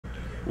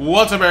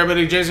What's up,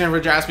 everybody? Jason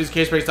here for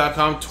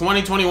JaspysCaseBreaks.com.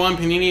 2021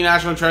 Panini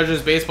National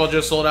Treasures Baseball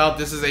just sold out.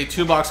 This is a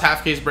 2-box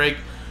half case break.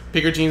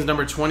 Pick your teams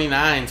number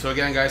 29. So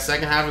again, guys,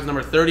 second half is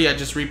number 30. I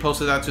just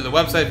reposted that to the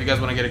website if you guys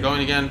want to get it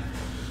going again.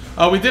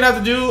 We did have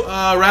to do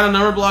a random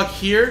number block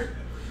here.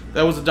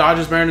 That was the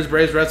Dodgers, Mariners,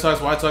 Braves, Red Sox,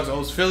 White Sox,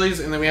 O's,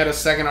 Phillies. And then we had a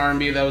second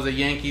R&B. That was the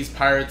Yankees,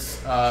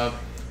 Pirates,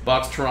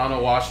 Bucks,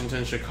 Toronto,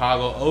 Washington,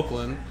 Chicago,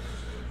 Oakland.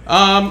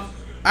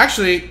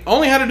 Actually,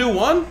 only had to do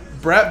one.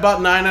 Brett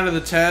bought 9 out of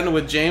the 10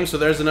 with James, so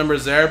there's the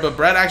numbers there. But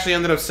Brett actually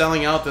ended up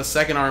selling out the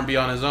second R&B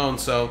on his own,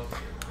 so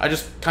I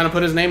just kind of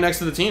put his name next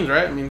to the teams,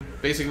 right? I mean,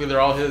 basically they're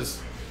all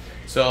his.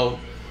 So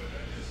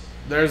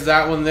there's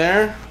that one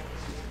there.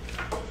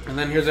 And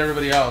then here's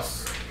everybody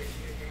else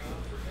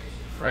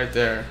right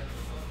there.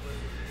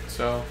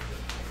 So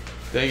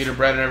thank you to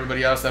Brett and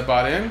everybody else that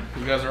bought in.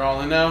 You guys are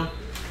all in now.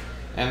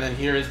 And then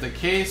here is the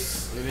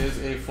case. It is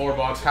a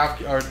 4-box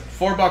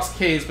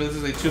case, but this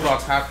is a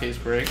 2-box half case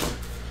break.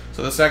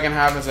 So the second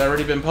half has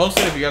already been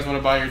posted. If you guys want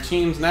to buy your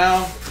teams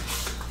now,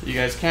 you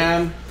guys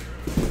can.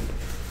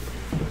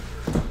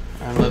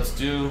 And let's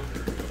do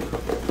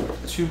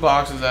 2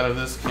 boxes out of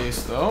this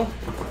case, though.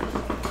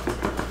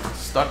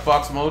 Stuck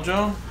box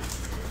mojo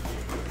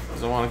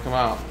doesn't want to come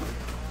out.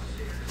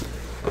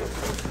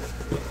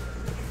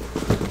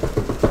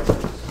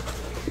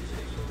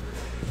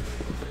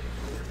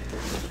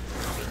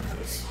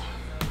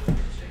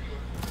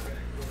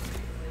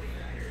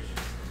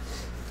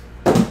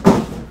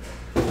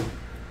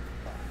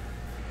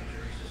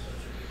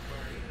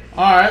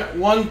 All right,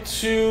 1,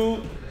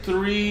 2,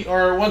 3,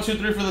 or 1, 2,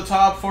 3 for the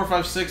top, 4,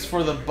 5, 6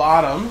 for the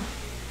bottom.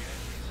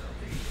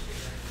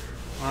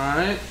 All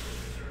right,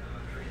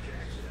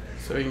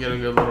 so we can get a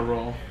good little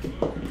roll.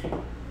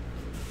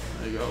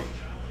 There you go.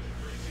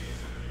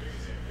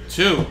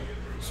 2.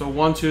 So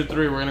 1, 2,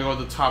 3. We're gonna go with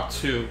the top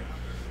 2.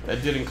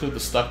 That did include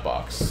the stuck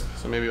box,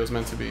 so maybe it was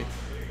meant to be.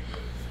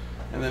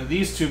 And then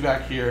these 2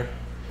 back here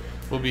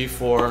will be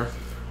for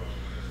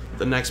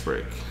the next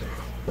break.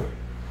 All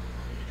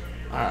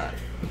right.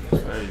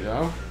 There you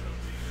go.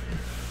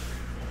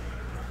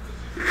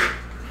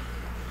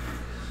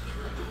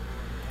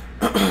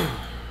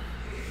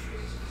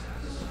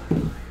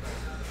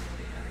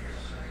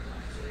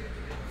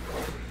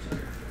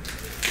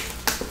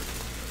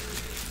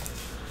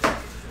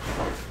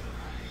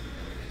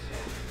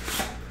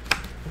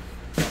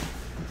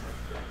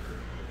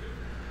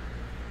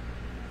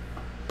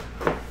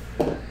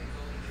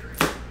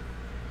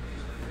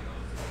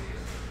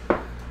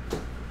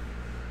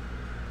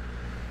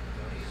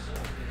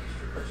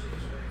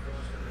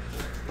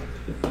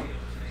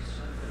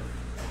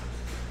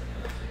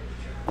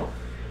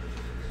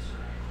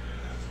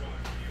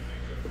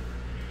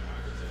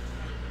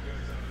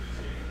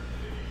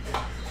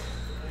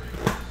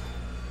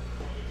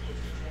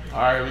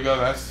 Alright, here we go,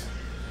 guys.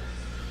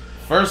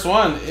 First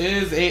one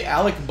is a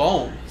Alec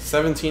Bohm,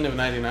 17 of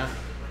 99.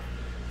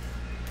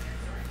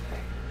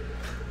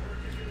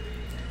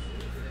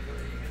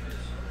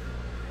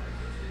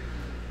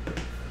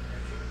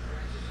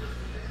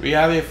 We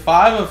have a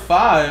 5 of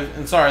 5,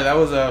 and sorry, that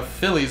was a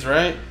Phillies,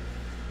 right?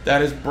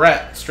 That is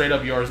Brett, straight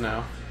up yours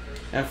now.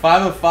 And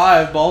 5 of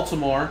 5,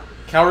 Baltimore,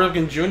 Cal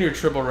Ripken Jr.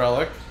 triple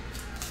relic.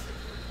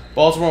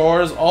 Baltimore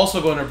Orioles also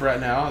going to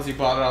Brett now, as he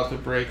bought it out the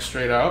break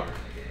straight up.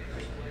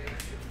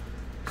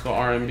 So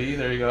R&B,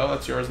 there you go.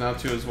 That's yours now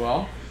too as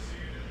well.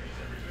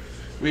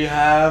 We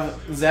have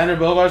Xander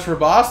Bogaerts for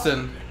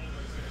Boston.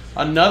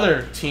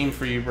 Another team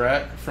for you,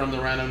 Brett, from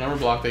the random number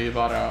block that you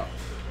bought out.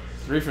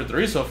 3 for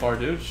 3 so far,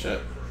 dude.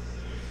 Shit.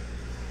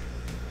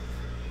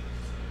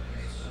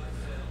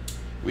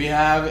 We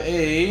have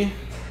a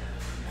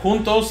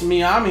Juntos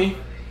Miami.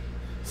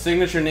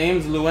 Signature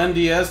names, Luen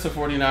Diaz to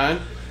 49.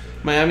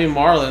 Miami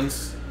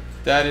Marlins.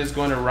 That is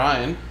going to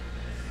Ryan.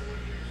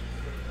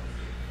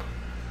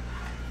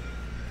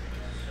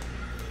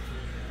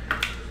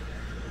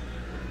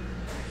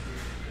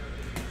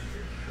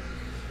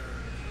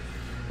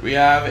 We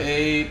have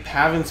a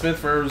Pavin Smith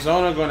for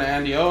Arizona going to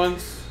Andy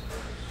Owens.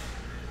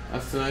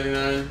 That's to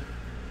 99.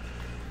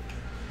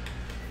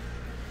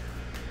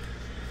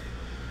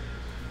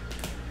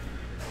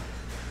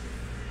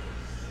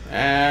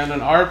 And an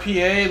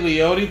RPA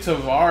Leody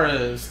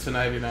Tavares to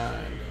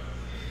 99.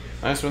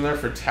 Nice one there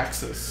for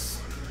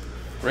Texas.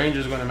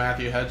 Rangers going to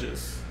Matthew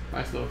Hedges.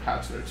 Nice little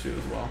patch there too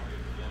as well.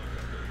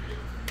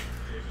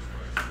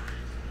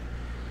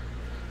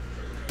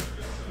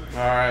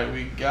 Alright,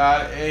 we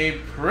got a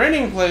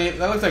printing plate.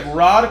 That looks like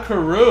Rod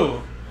Carew.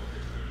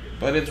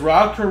 But it's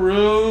Rod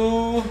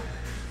Carew. I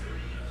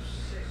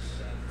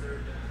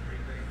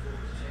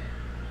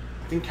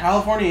think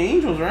California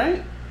Angels,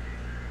 right?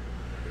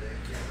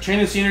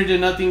 Training Senior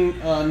did nothing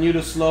new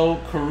to slow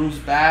Carew's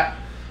bat.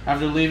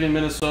 After leaving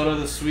Minnesota,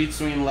 the sweet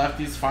swinging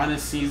lefty's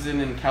finest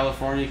season in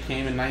California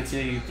came in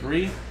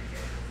 1983.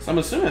 So I'm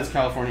assuming it's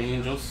California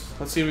Angels.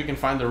 Let's see if we can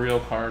find the real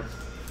card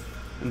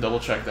and double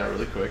check that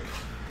really quick.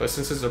 But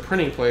since it's a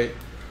printing plate,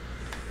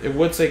 it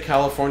would say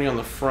California on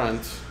the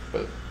front,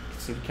 but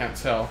so you can't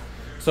tell.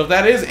 So if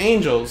that is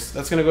Angels,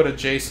 that's going to go to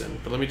Jason.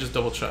 But let me just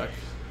double check.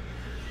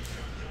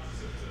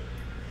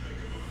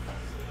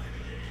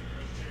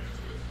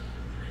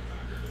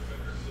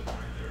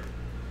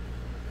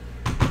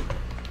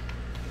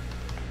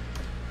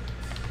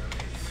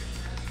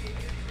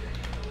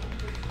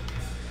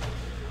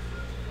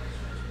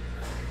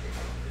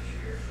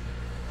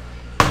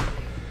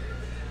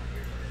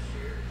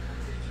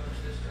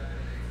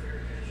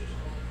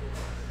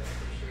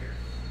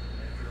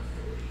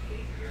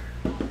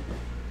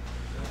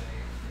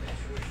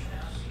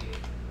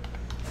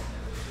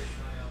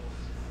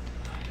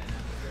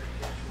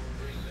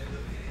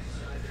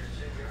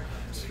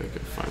 See if I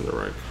can find the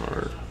right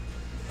card.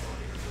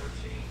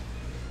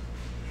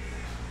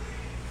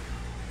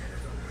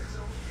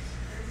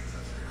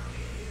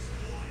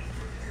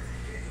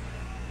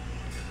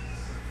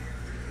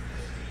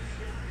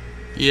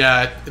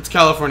 Yeah, it's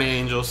California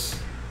Angels.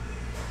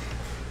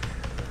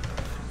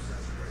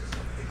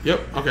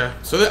 Yep, okay.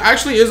 So there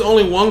actually is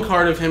only one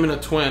card of him in a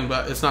twin,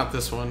 but it's not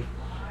this one.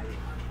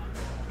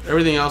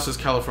 Everything else is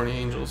California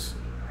Angels.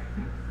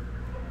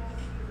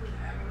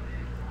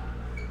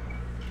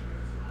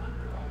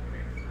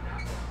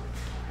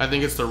 I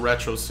think it's the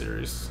retro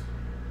series.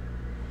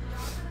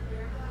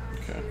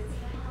 Okay.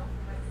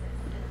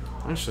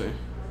 Actually,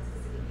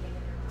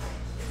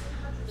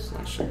 this is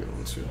actually a good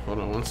one too. Hold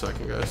on one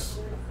second, guys.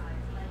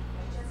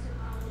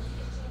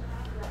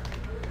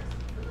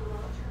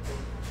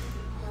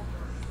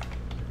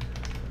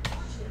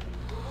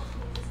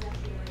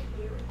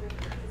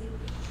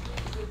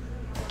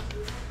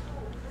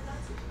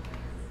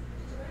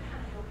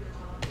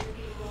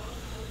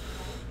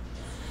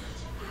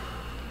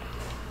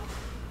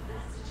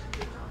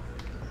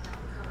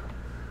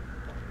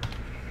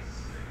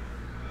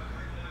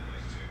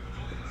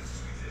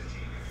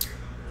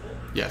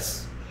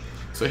 Yes.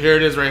 So here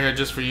it is right here,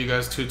 just for you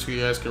guys too, so you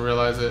guys can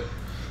realize it.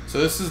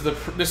 So this is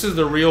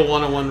the real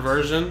 1/1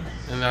 version,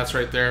 and that's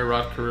right there,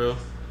 Rod Carew,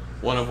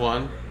 1 of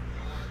 1.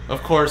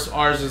 Of course,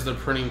 ours is the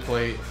printing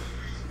plate,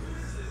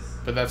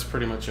 but that's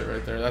pretty much it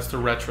right there. That's the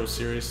retro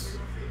series.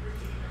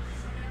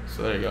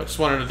 So there you go. Just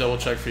wanted to double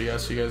check for you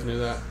guys, so you guys knew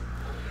that.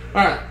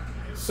 All right.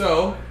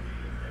 So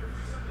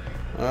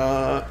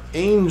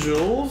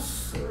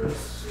Angels.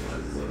 There's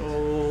my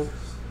little.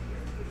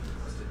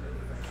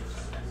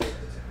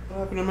 What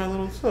happened to my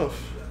little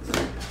stuff?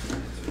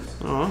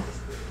 Oh,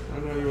 I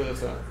have no idea where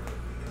that's at.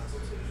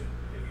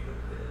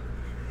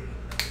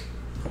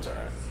 It's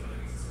alright.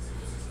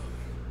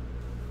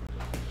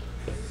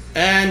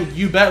 And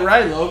you bet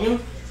right,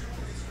 Logan.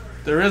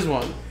 There is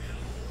one.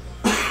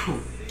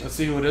 Let's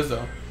see who it is,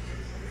 though.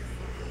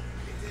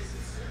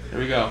 Here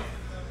we go.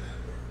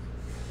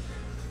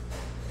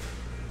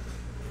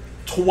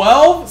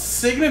 12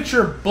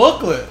 signature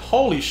booklet.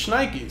 Holy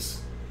shnikes.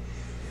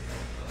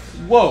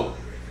 Whoa.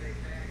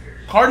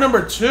 Card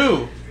number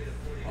 2.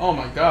 Oh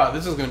my god,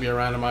 this is going to be a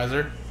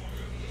randomizer.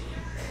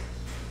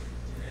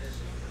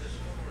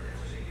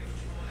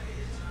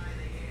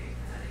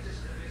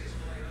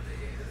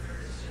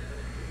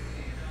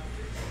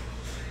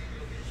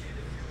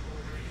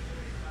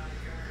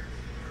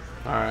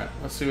 Alright,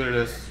 let's see what it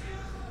is.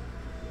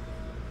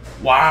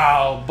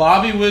 Wow.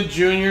 Bobby Wood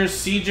Jr.,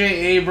 C.J.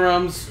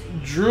 Abrams,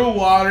 Drew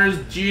Waters,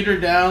 Jeter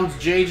Downs,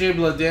 J.J.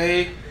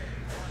 Bleday,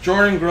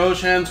 Jordan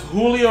Groshans,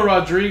 Julio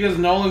Rodriguez,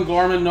 Nolan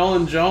Gorman,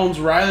 Nolan Jones,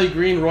 Riley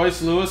Green,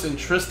 Royce Lewis, and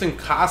Tristan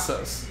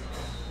Casas.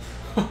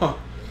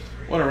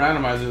 What a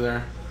randomizer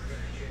there.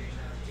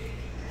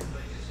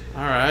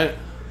 Alright.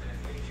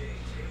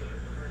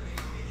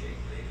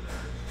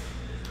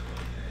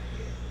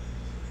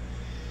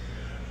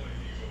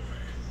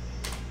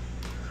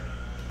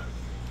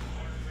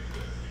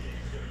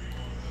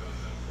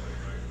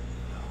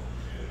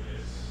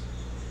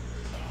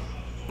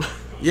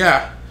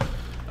 Yeah.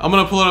 I'm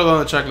going to pull it up on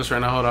the checklist right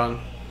now. Hold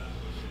on.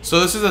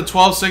 So this is a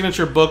 12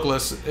 signature book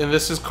list, and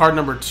this is card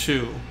number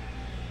 2.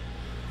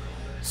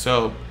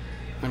 So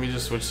let me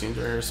just switch scenes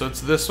right here. So it's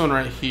this one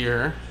right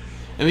here.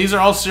 And these are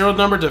all serial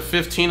numbered to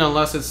 15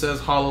 unless it says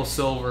Hollow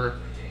Silver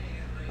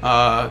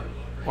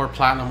or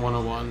Platinum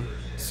 101.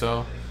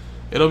 So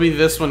it'll be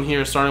this one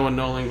here starting with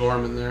Nolan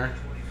Gorman there.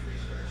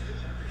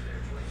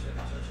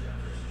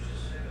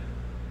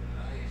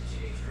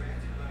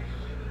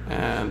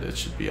 And it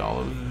should be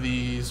all of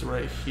these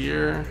right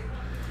here.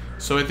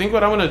 So I think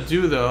what I'm going to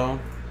do,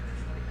 though...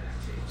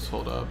 Let's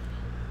hold up.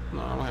 No,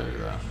 I'm going to do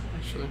that,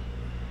 actually.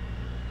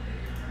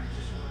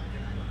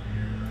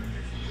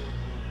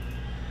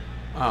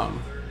 I'm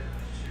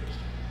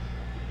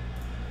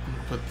going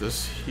to put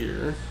this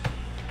here.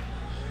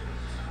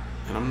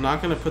 And I'm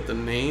not going to put the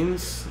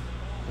names.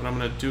 What I'm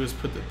going to do is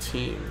put the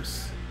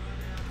teams.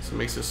 So it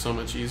makes it so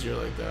much easier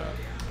like that.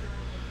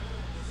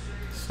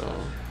 So...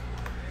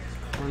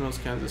 Cardinals,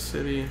 Kansas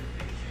City. I'm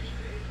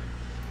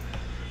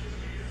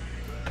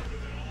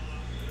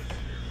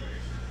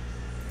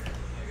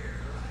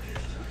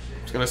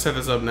just gonna set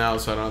this up now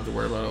so I don't have to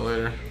worry about it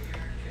later.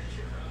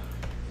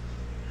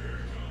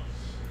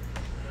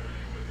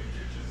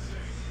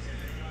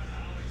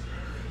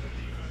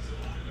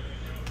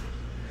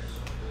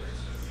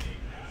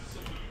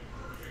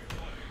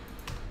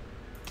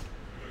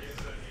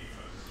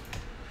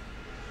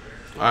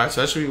 Alright,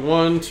 so that should be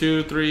 1,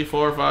 2, 3,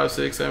 4, 5,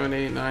 6, 7,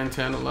 8, 9,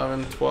 10,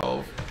 11,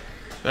 12.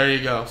 There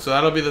you go. So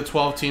that'll be the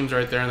 12 teams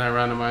right there in that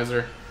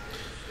randomizer.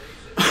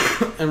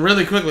 And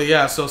really quickly,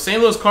 yeah, so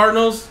St. Louis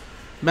Cardinals,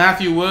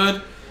 Matthew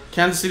Wood,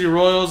 Kansas City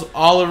Royals,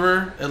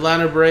 Oliver,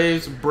 Atlanta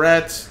Braves,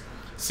 Brett,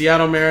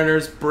 Seattle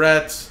Mariners,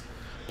 Brett,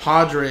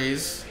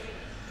 Padres,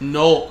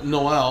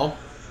 Noel,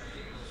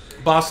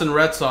 Boston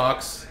Red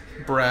Sox,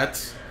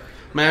 Brett,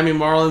 Miami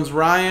Marlins,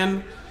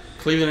 Ryan,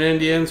 Cleveland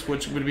Indians,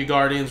 which would be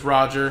Guardians,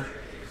 Roger,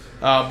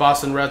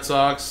 Boston Red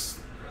Sox,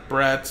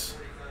 Brett,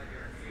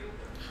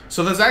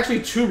 So there's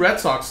actually 2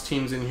 Red Sox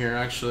teams in here,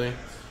 actually.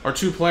 Or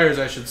 2 players,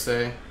 I should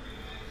say.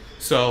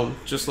 So,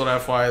 just a little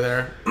FYI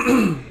there.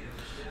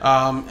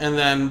 And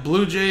then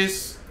Blue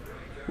Jays,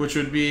 which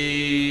would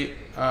be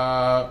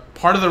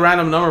part of the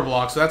random number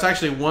block. So that's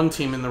actually 1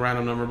 team in the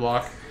random number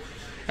block.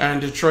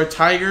 And Detroit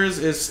Tigers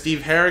is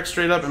Steve Herrick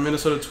straight up, and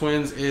Minnesota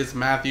Twins is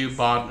Matthew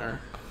Bodner.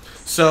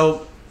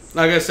 So,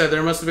 like I said,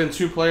 there must have been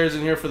 2 players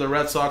in here for the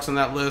Red Sox on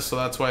that list, so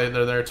that's why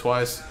they're there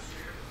twice.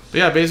 But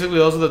yeah, basically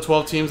those are the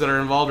 12 teams that are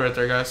involved right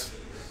there, guys.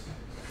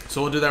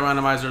 So we'll do that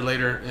randomizer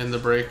later in the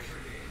break.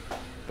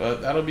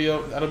 But that'll be a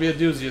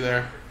doozy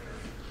there.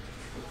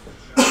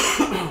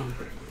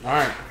 All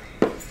right.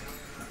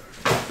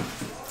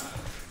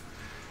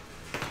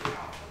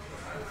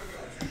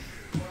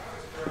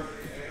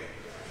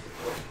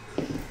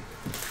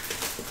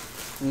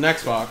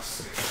 Next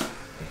box.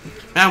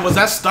 Man, was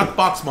that Stuck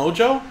Box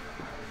Mojo?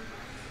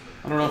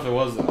 I don't know if it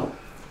was though.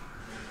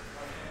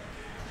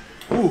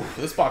 Ooh,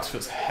 this box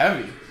feels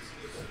heavy.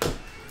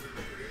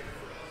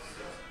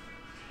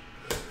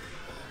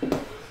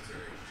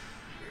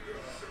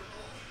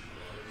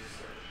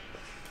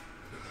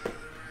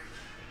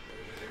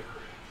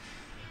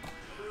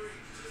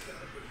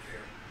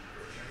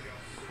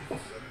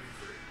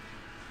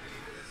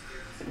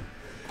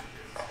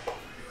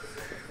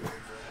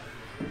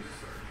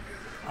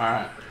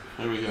 Alright,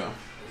 here we go.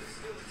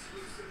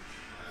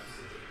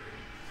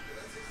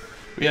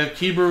 We have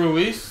Keibert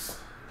Ruiz.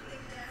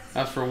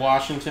 That's for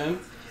Washington.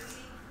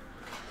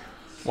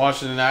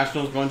 Washington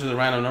Nationals going to the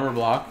random number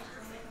block.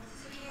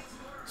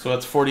 So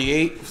that's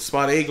 48.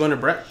 Spot 8 going to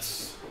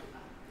Brett.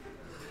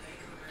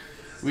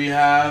 We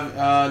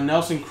have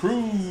Nelson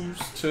Cruz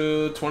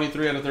to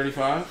 23 out of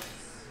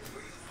 35.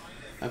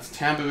 That's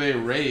Tampa Bay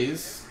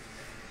Rays.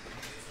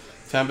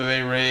 Tampa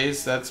Bay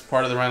Rays, that's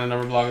part of the random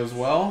number block as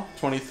well.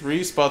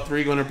 23, spot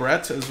 3 going to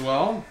Brett as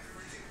well.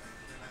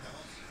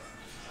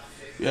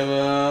 We have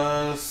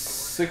a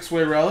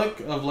 6-way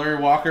relic of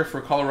Larry Walker for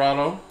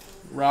Colorado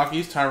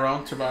Rockies.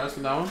 Tyrone Tobias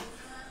with that one.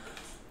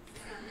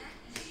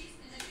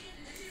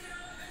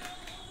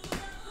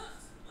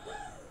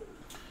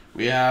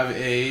 We have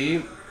a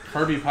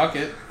Herbie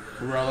Puckett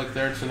relic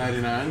there to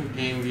 99,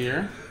 Game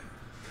Gear.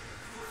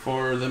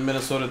 For the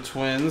Minnesota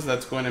Twins,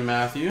 that's going to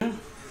Matthew.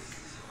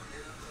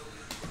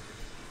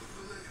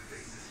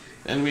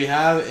 And we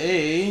have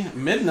a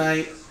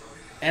Midnight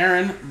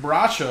Aaron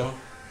Bracho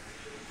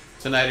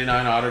to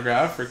 99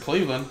 autograph for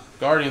Cleveland.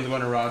 Guardians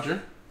going to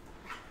Roger.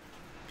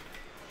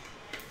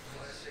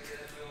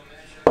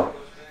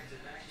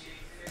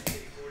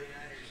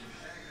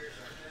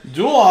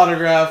 Dual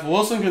autograph,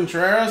 Wilson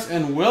Contreras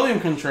and William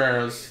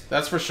Contreras.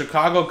 That's for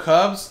Chicago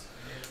Cubs,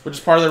 which is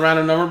part of the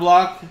random number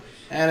block.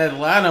 And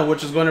Atlanta,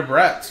 which is going to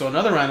Brett. So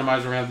another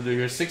randomizer we have to do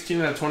here.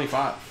 16 out of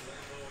 25.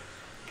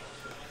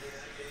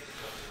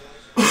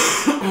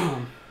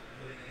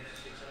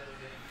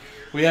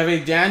 We have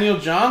a Daniel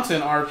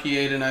Johnson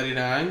RPA to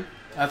 99.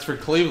 That's for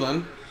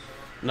Cleveland.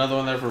 Another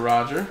one there for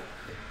Roger.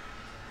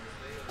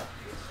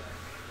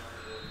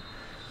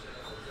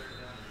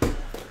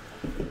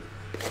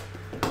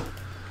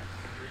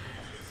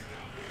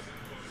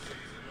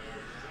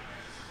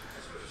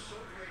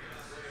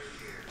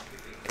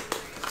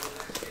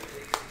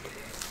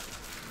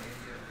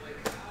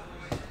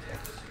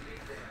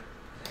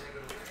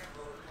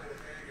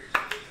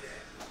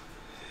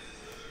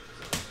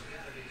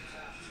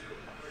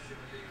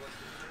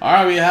 All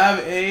right, we have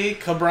a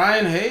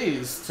Cabrian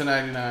Hayes to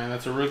 99.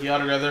 That's a rookie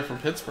autograph there for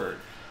Pittsburgh.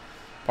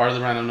 Part of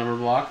the random number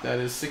block. That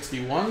is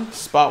 61.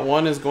 Spot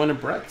 1 is going to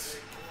Brett.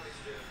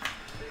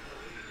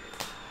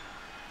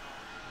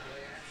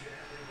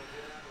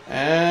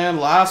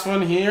 And last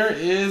one here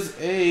is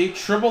a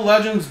Triple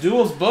Legends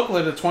Duels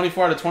booklet at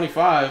 24 out of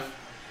 25.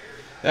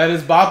 That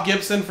is Bob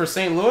Gibson for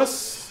St.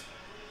 Louis,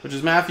 which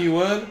is Matthew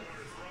Wood.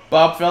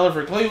 Bob Feller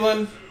for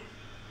Cleveland,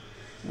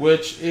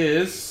 which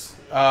is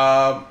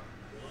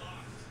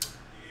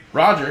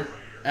Roger.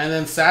 And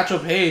then Satchel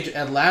Paige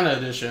Atlanta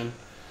edition,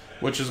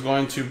 which is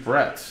going to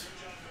Brett.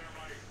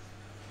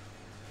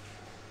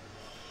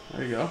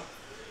 There you go.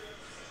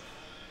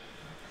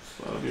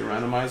 So that'll be a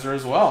randomizer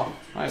as well.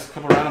 Nice, a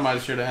couple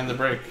randomizers here to end the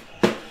break.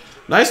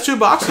 Nice 2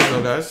 boxes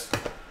though, guys.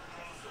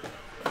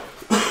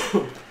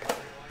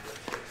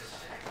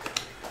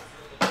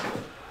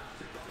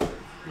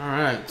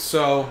 Alright,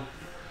 so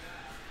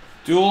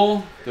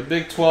dual, the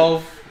Big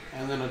 12,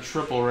 and then a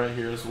triple right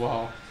here as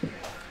well.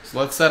 So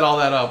let's set all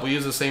that up. We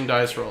use the same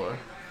dice roller.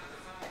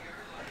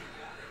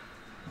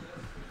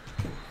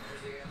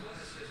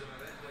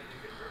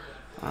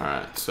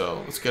 Alright,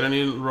 so let's get a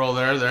new roll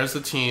there. There's the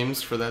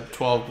teams for that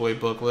 12-way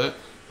booklet.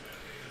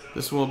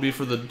 This will be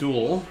for the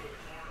duel,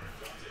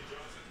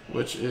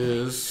 which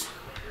is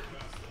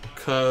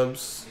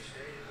Cubs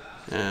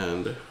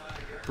and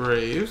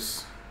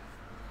Braves.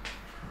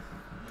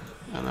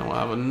 And then we'll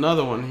have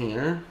another one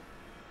here.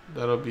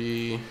 That'll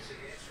be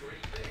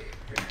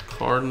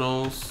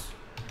Cardinals,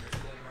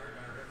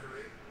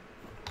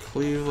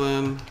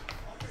 Cleveland,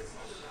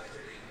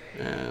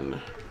 and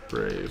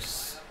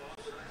Braves.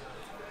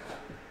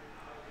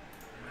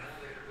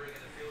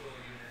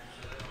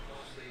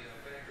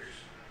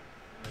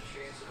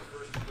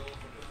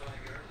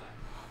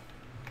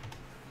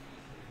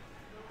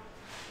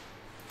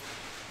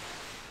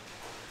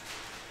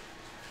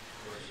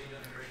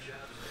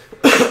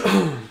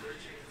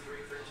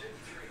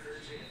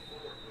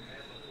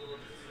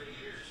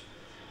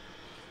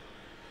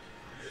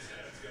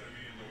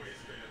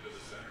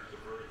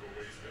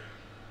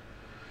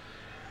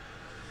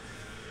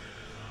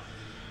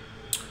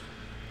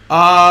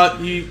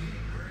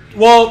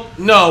 Well,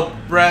 no,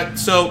 Brett.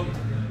 So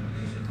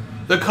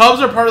the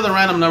Cubs are part of the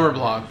random number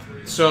block.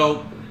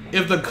 So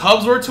if the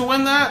Cubs were to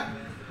win that,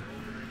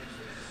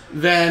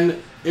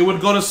 then it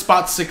would go to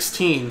spot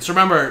 16. So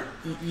remember,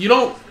 you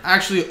don't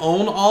actually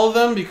own all of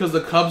them because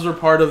the Cubs are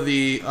part of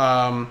the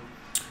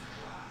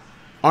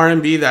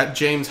R&B that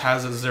James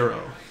has at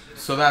 0.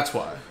 So that's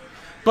why.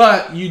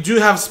 But you do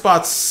have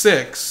spot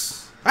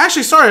 6.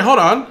 Actually, sorry, hold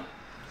on.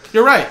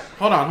 You're right.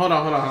 Hold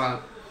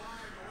on.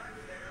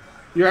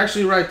 You're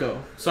actually right,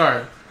 though.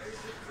 Sorry.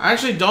 I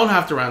actually don't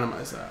have to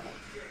randomize that.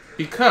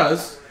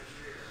 Because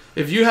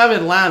if you have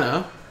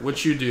Atlanta,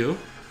 which you do,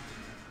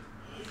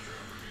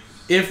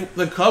 if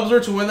the Cubs were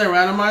to win their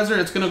randomizer,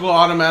 it's going to go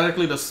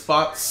automatically to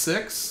spot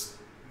 6.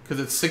 Because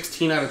it's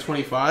 16 out of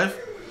 25.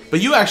 But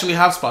you actually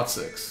have spot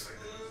 6.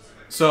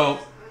 So,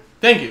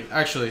 thank you,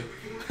 actually.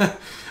 I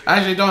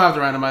actually don't have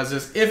to randomize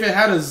this. If it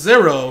had a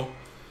 0...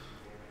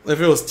 If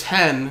it was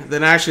 10,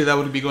 then actually that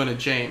would be going to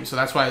James. So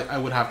that's why I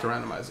would have to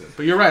randomize it.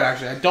 But you're right,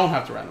 actually. I don't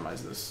have to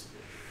randomize this.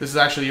 This is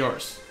actually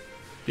yours.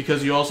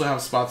 Because you also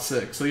have spot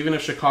 6. So even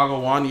if Chicago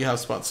won, you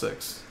have spot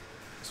 6.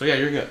 So yeah,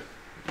 you're good.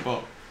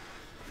 Well,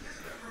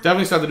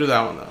 definitely still have to do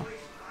that one, though.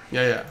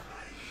 Yeah.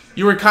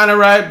 You were kind of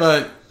right,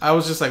 but I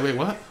was just like, wait,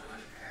 what?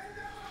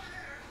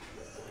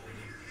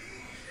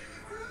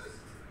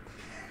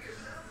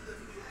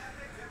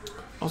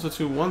 Also,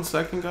 too, 1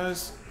 second,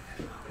 guys.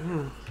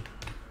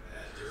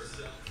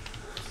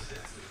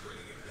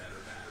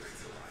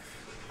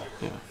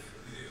 Yeah.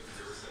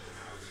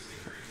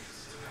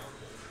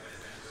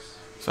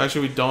 So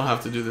actually we don't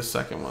have to do the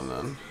second one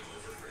then.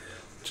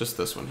 Just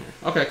this one here.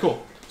 Okay,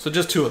 cool. So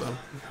just 2 of them.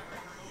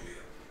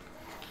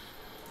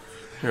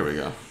 Here we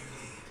go.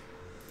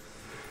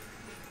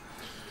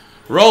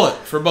 Roll it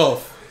for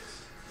both.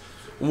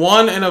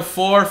 1 and a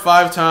 4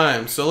 5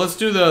 times. So let's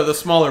do the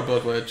smaller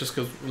booklet just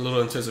because a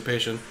little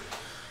anticipation.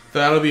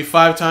 That'll be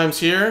 5 times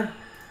here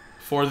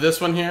for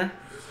this one here.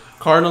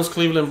 Cardinals,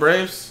 Cleveland,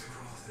 Braves.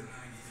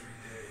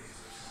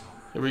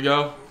 Here we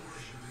go.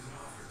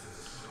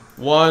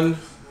 1,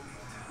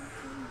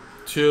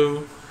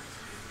 2,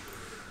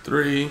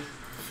 3,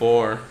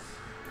 4,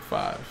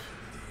 5.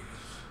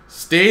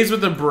 Stays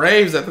with the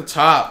Braves at the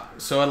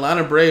top. So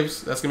Atlanta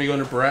Braves, that's going to be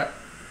going to Brett.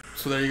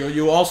 So there you go.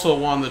 You also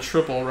won the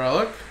triple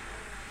relic.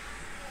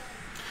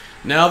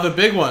 Now the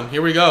big one.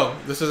 Here we go.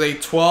 This is a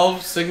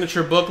 12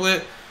 signature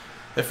booklet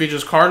that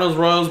features Cardinals,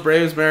 Royals,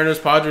 Braves, Mariners,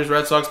 Padres,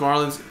 Red Sox,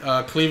 Marlins,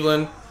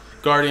 Cleveland,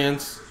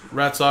 Guardians,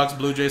 Red Sox,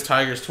 Blue Jays,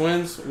 Tigers,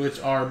 Twins, which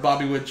are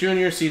Bobby Witt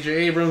Jr., C.J.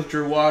 Abrams,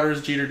 Drew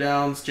Waters, Jeter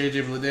Downs,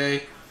 J.J.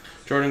 Bleday,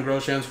 Jordan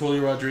Groshans,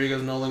 Julio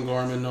Rodriguez, Nolan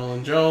Gorman,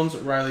 Nolan Jones,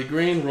 Riley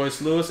Green, Royce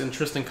Lewis, and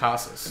Tristan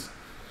Casas.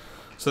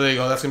 So there you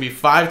go. That's going to be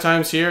 5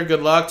 times here.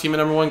 Good luck. Team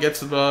number 1 gets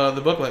the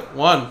booklet.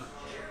 1,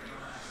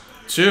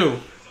 2,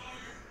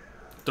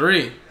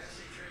 3,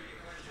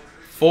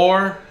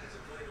 4,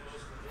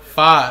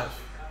 5.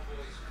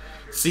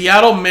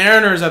 Seattle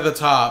Mariners at the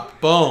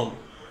top. Boom.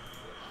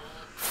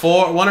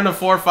 1 and a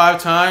 4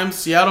 5 times.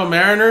 Seattle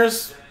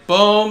Mariners.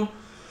 Boom.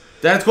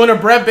 That's going to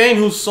Brett Bain,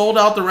 who sold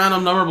out the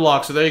random number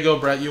block. So there you go,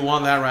 Brett. You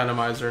won that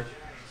randomizer.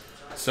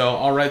 So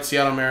I'll write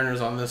Seattle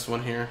Mariners on this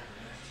one here.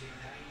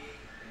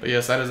 But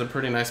yes, that is a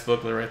pretty nice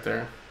booklet right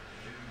there.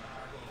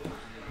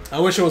 I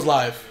wish it was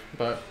live,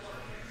 but...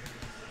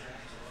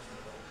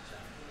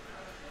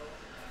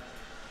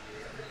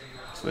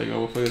 So there you go.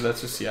 Hopefully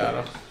that's just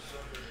Seattle.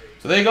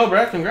 So there you go,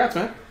 Brett. Congrats,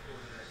 man.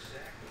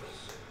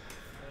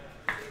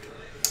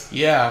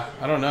 Yeah,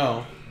 I don't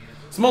know.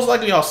 It's most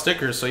likely all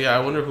stickers, so yeah, I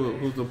wonder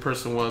who the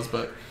person was,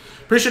 but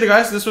appreciate it,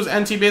 guys. This was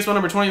NT Baseball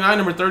number 29.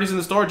 Number 30's in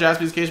the store,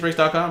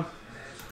 jaspyscasebreaks.com.